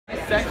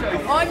Sexually.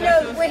 Oh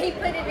no, when he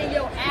put it in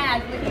your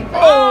ass. When he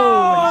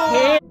Oh,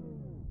 yeah.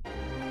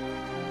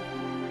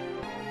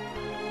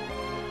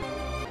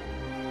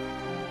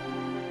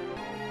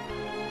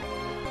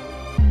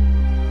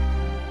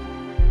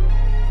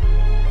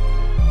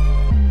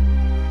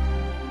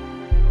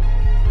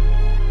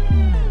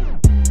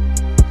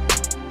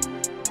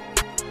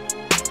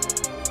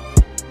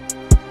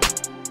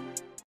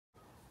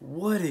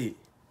 What it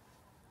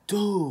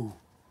do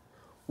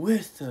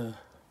with the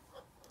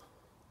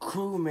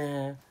crew,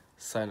 man?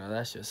 Sorry, no,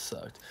 that shit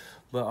sucked.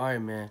 But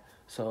alright, man.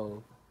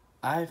 So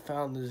I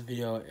found this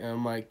video in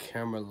my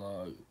camera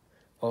log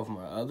of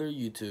my other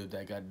YouTube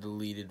that got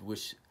deleted,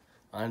 which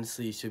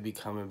honestly should be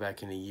coming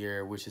back in a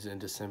year, which is in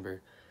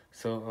December.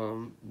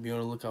 So be on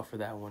the lookout for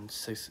that one.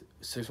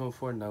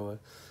 614 Noah.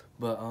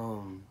 But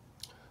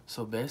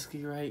so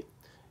basically, right,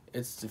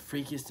 it's the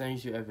freakiest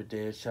things you ever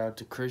did. Shout out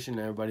to Christian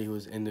and everybody who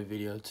was in the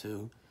video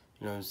too.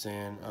 You know what I'm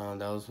saying?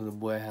 That was when the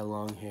boy had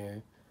long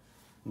hair.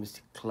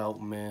 Mr.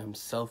 Clout Man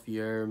himself,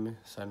 Yerm.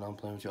 Sorry, no, I'm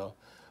playing with y'all.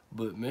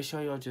 But make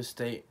sure y'all just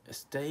stay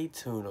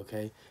tuned,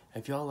 okay?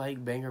 If y'all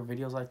like banger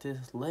videos like this,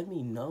 let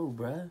me know,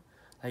 bruh.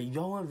 Like,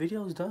 y'all want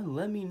videos done,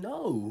 let me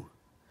know.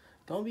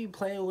 Don't be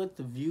playing with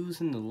the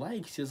views and the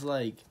likes. Just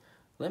like,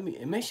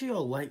 make sure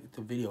y'all like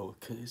the video.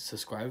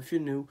 Subscribe if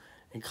you're new,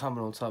 and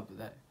comment on top of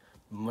that.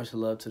 Much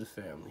love to the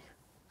family.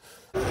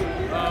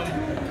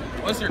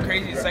 What's your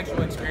craziest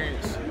sexual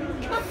experience?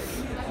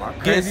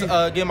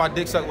 Get my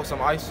dick sucked with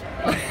some ice.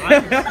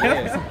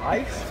 Yeah. Some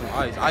ice? Some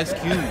ice. Ice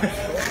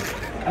cubes.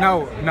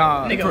 No,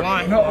 nah. Nigga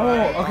lying. No,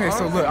 oh, okay.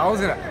 So look, I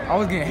was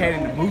getting head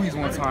in the movies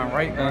one time,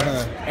 right?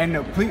 And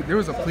there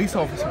was a police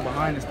officer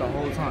behind us the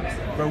whole time,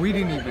 but we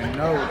didn't even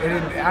know. And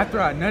then after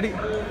I nutted,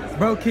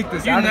 bro kicked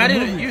us out of the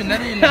movie. You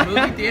nutted in the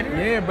movie theater?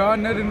 Yeah, bro, I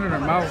nutted in her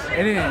mouth,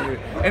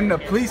 and the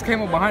police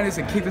came up behind us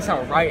and kicked us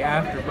out right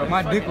after. But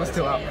my dick was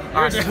still out.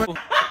 I swear.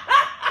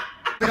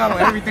 I got on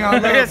everything I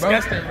love, bro.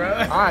 Disgusting, bro.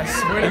 I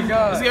swear to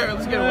God. Let's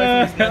get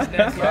away from this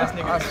nasty ass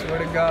nigga. I swear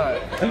to God.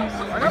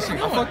 I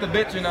fucked a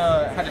bitch and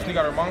had to sneak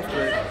out her mom's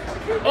crib.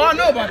 Oh, I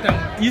know about that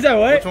one. You said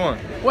what? Which one?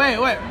 Wait,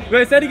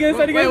 say it again,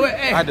 Wait,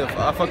 hey. I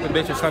fucked a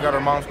bitch and snuck out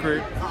her mom's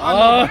crib. I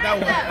know about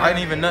that one. I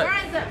didn't even nut.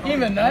 You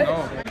even nut?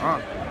 No.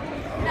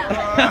 I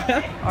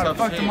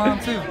fucked the mom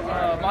too.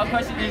 My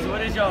question is,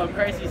 what is your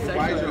crazy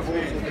sexual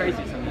experience? Crazy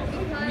something.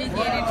 Me getting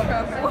in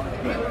trouble.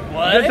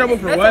 What? Get in trouble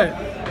for what?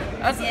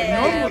 That's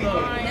normal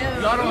though.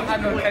 Y'all don't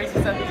have no crazy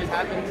stuff that just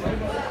happens.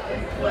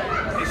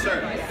 Yes, sir.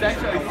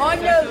 Sexually. Oh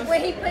no,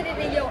 when he put it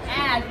in your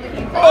ass. When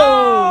he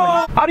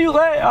Oh! How do you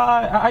let?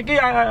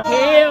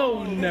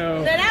 Hell no.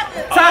 So that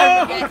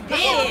was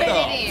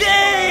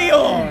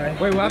Damn!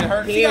 Wait, what?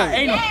 Hurt. She got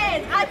anal.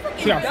 Yes, I fucking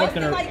She got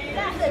fucking hurt. like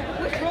that.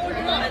 What's wrong with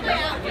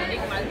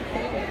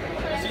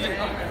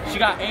She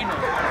got anal.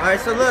 Alright,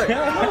 so look,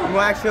 I'm gonna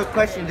ask you a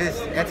question,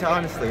 just answer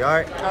honestly,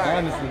 alright?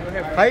 Honestly.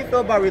 How you feel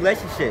about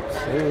relationships?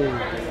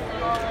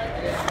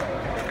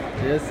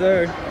 Yes,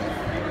 sir.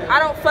 I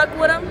don't fuck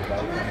with them.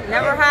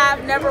 Never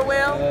have, never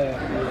will.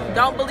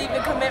 Don't believe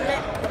in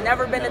commitment.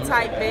 Never been a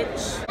type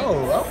bitch.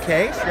 Oh,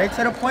 okay, straight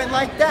to the point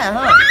like that,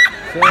 huh?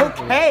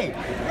 Okay.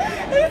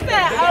 He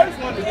said,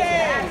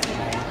 okay.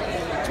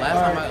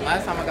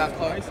 Last time I got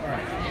close.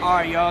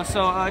 Alright, y'all,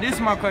 so this is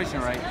my question,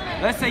 right?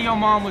 Let's say your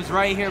mom was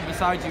right here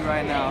beside you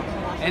right now,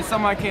 and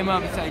somebody came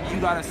up and said, you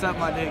gotta suck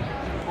my dick,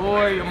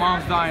 or your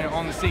mom's dying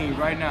on the scene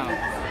right now.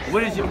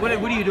 What are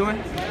you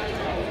doing?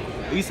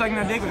 Are you sucking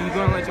that dick, or are you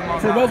gonna let your mom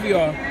die? For both of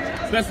y'all,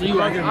 especially you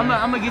right here. I'm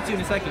gonna get you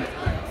in a second.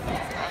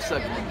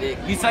 Sucking the dick.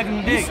 You sucking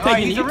the dick.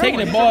 You taking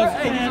the balls.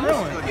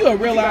 You a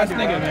real ass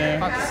nigga, man.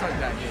 About to suck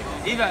that dick.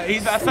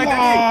 He's about to suck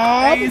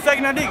that dick. Hey, he's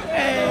sucking that dick.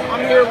 Hey.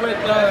 I'm here with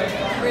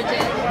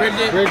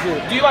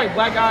Bridget. Do you like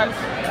black guys?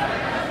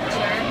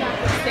 Sure.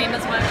 Same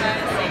as white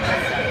guys. Same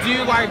as. Do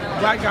you like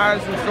black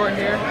guys with short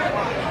hair?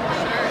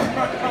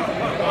 Sure.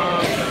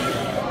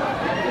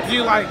 Do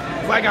you like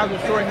black guys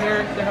with short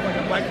hair that have like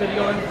a black hoodie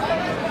on?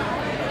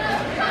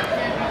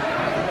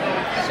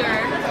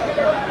 Sure.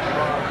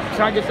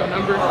 Can I get your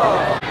number?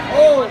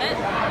 Oh!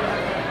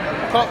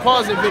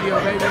 Pause the video,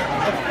 baby.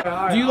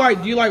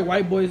 Do you like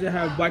white boys that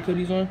have black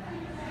hoodies on?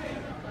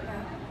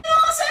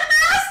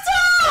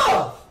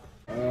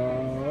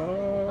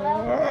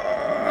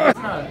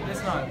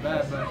 It's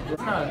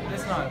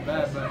not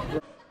bad,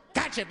 but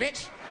Gotcha,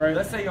 bitch. right.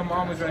 Let's say your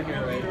mom was right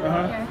here, right?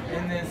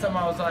 And then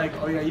somebody was like,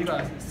 "Oh yeah, you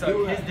gotta suck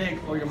his dick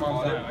or your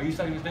mom's dying." Are you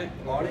sucking his dick?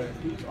 Go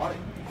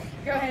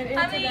ahead.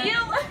 I mean, you.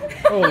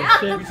 Oh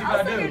shit. What you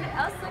gotta do?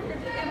 I'll suck your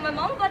dick. And my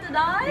mom's about to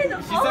die. The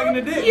She's sucking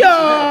the dick.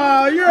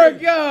 Yo, you're a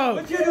go.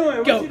 What you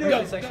doing? Go, What you doing?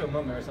 go. Sexual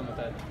moment or something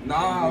like that.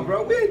 Nah,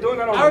 bro, we ain't doing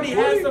that on I already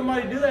had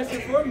somebody do that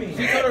shit for me.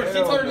 She told her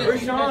that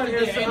Rashawn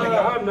is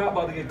I'm not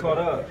about to get caught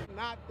up.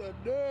 Not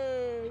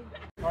today.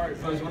 Alright,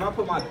 so when I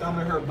put my thumb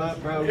in her butt,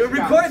 bro, You're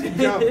recording. She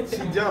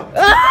jumped.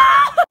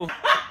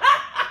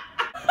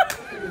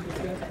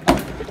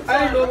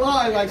 I ain't gonna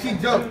lie, like she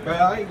jumped, bro.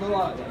 I ain't gonna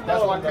lie.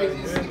 That's my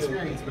craziest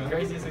experience, bro.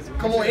 Craziest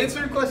experience. Come on,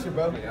 answer the question,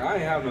 bro. I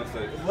ain't have no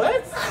sex.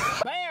 What?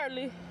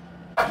 Barely.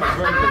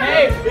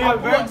 Hey,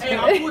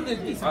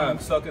 I'm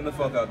sucking the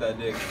fuck out that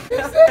dick.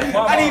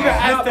 I didn't even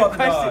ask the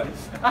question.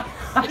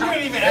 You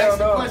didn't even ask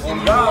the question.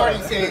 You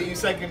already said you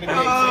sucking the dick.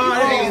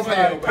 That's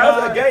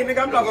a gay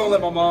nigga. I'm not gonna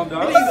let my mom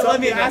die. You didn't even let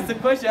me ask the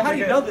question. How do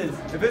you know this?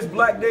 If it's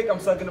black dick, I'm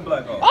sucking the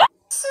black off.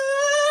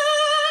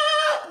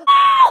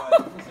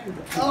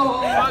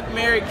 Fuck,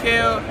 marry,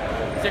 kill,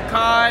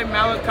 Jakai,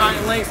 Malachi,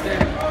 and Langston.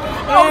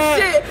 Oh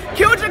shit!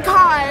 Kill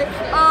Jakai.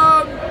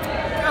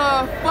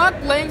 Fuck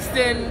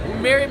Langston.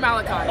 Marry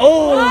Malachi.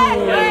 Oh, I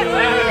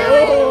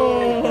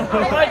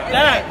like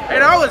that. Hey,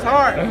 that was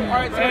hard.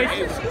 Alright, so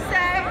she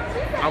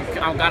said.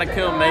 I'm gotta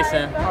kill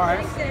Mason.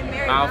 Alright.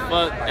 I'll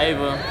fuck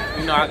Ava.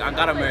 You know, I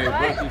gotta marry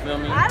Brooke. You feel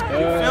me?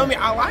 You feel me?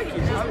 I like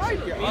it. I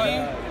like it.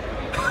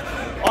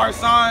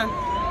 Arson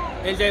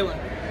and Jalen.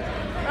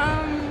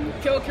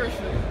 Kill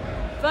Christian.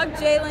 Fuck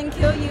Jalen,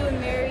 kill you, and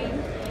marry.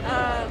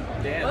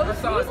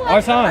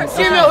 Arson.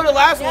 She know who the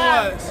last one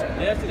was.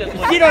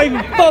 She don't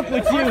even fuck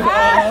with you.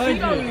 She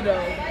know you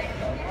though.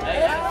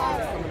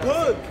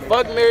 Good.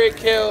 Fuck, marry,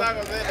 kill.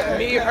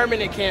 Me,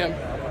 Herman, and Cam.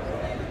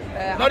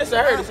 No, this is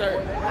her. This is her.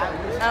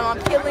 I'm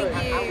killing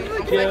you.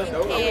 I'm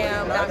fucking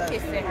Cam. I'm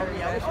kissing her.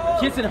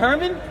 Kissing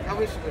Herman?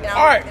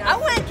 Alright. I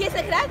want to kiss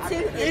her because that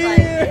too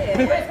is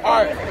like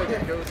Alright.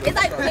 it's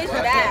like push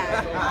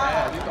that.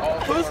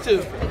 Who's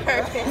two?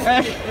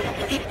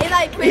 It's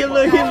like push He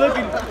looking.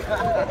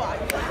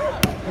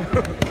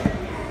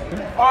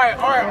 Alright,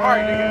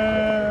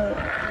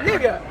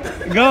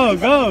 nigga. Go.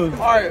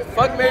 Alright,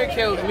 fuck, marry,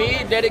 kill.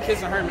 Me, Daddy,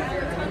 kissing Herman.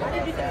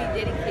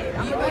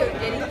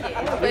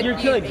 You're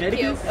killing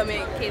Jadakiss? I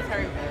mean, kiss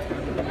her.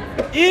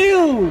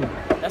 Ew.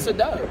 That's a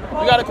dub.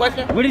 You got a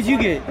question? What did you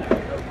get?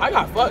 I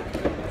got fucked.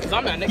 Cause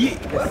I'm that nigga.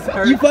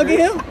 You fucking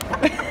him?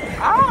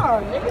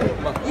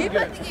 You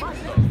fucking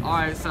him.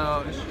 Alright,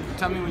 so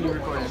tell me when you're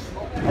recording.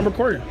 I'm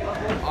recording.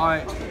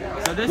 Alright,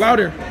 so this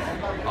Louder.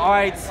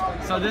 Alright,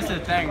 so this is the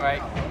thing,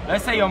 right?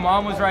 Let's say your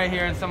mom was right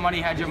here and somebody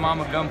had your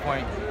mom at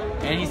gunpoint,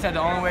 and he said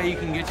the only way you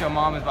can get your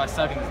mom is by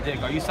sucking his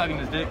dick. Are you sucking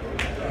his dick?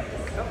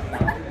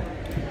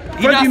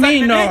 What do you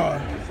mean, no?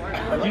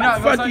 You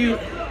not Fuck you.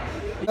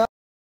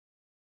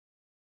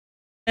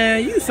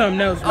 Man, you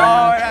something else, man.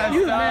 Oh, that's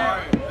you,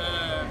 man.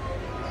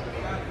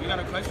 You got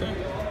a question?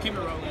 Keep it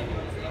rolling.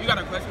 You got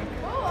a question?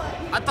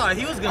 I thought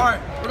he was gonna.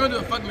 Alright, we're gonna do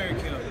a fuck, marry,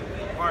 kill.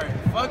 Alright,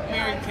 fuck,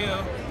 marry,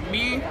 kill.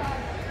 Me,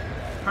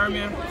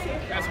 Herman,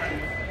 that's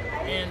Herman,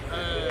 and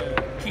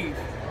Keith.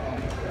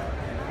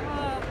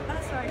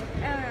 I'm sorry.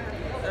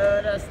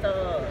 That's the.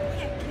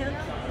 Kill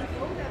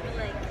Keith.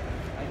 Like.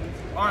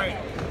 Alright.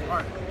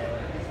 Fuck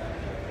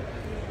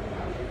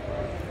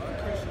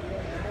Christian,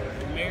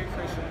 marry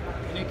Christian,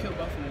 and then kill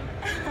both of them.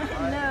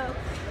 No,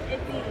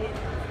 it'd be.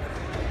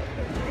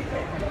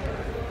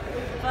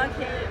 Fuck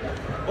him.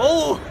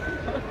 Oh!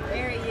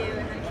 Marry you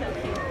and then kill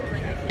Keith.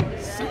 Like I can't do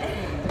that.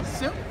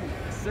 Simple.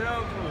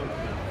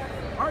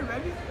 Alright,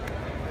 baby.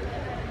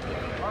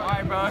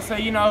 Alright, bro. So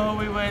you know who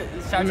we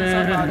with? Shout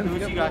yourself out. Do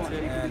what you got to.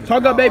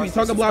 Talk up, baby.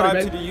 Talk up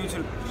louder, baby.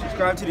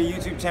 Subscribe to the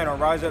YouTube channel,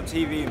 Rise Up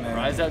TV, man.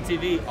 Rise Up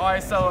TV.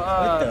 Alright, so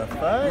What the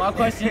fuck? my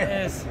question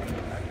is,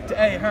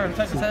 hey Herm,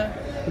 touch his head.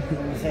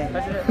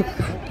 Touch his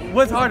head.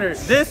 What's harder,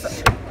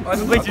 this or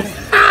the bleachers?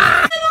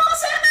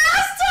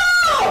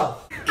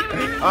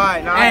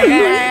 Alright, now I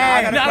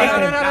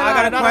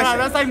got a question.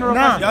 That's not even a real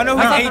question. Y'all know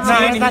who's 18?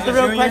 That's not the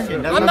real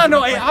question.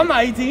 I'm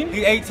not 18.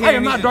 He's 18. I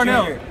am not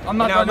Darnell. I'm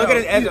not Darnell. Now look at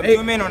it as a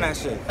zoom in on that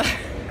shit.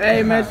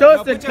 Hey, man, show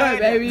us the cut,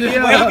 baby. He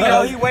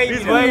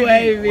wavy.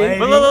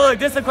 But look,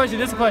 this is a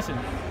question.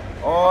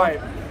 Alright.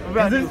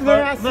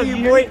 Look,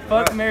 you boy.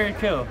 Fuck, marry,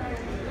 kill.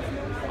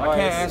 I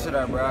can't answer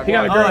that, bro. He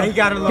got a girl. He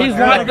got a little He's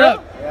locked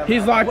up.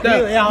 He's locked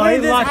up. When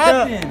did this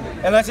happen?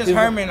 Unless it's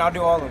Herman, I'll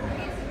do all of them.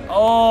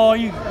 Oh,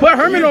 you. Put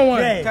Herman on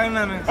one. Okay.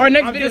 Our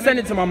next video, send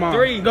it to my mom.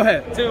 3, Go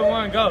ahead. 2,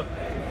 1, go.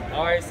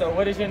 Alright, so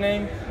what is your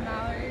name?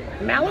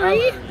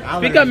 Mallory?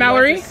 Speak up,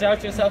 Mallory. You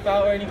shout yourself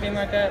out or anything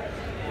like that?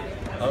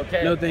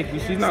 Okay. No, thank you.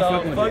 She's not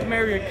fucking with fuck, it.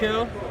 marry, or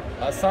kill.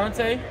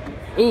 Asante,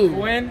 Ooh.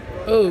 Gwen,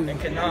 Ooh. and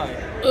Kanai.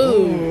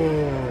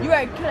 You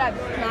are good at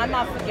I'm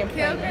not fucking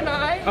kill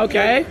Kanai.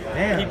 Okay.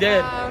 He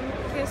did.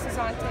 Kiss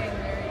Asante and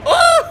marry.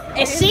 Oh!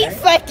 And she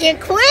fucking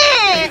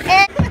quit.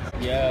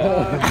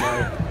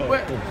 Yeah.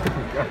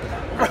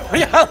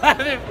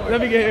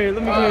 Let me get here.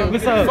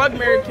 What's up? Fuck,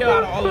 marry, kill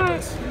out of all of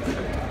us.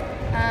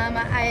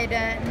 I'd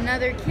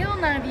another kill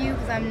none of you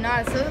because I'm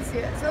not a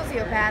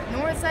sociopath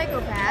nor a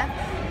psychopath,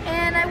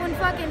 and I wouldn't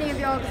fuck any of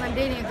y'all because I'm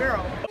dating a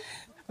girl.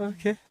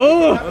 Okay.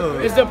 Oh,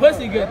 is the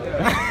pussy good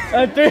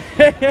though? The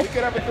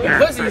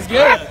pussy's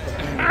good.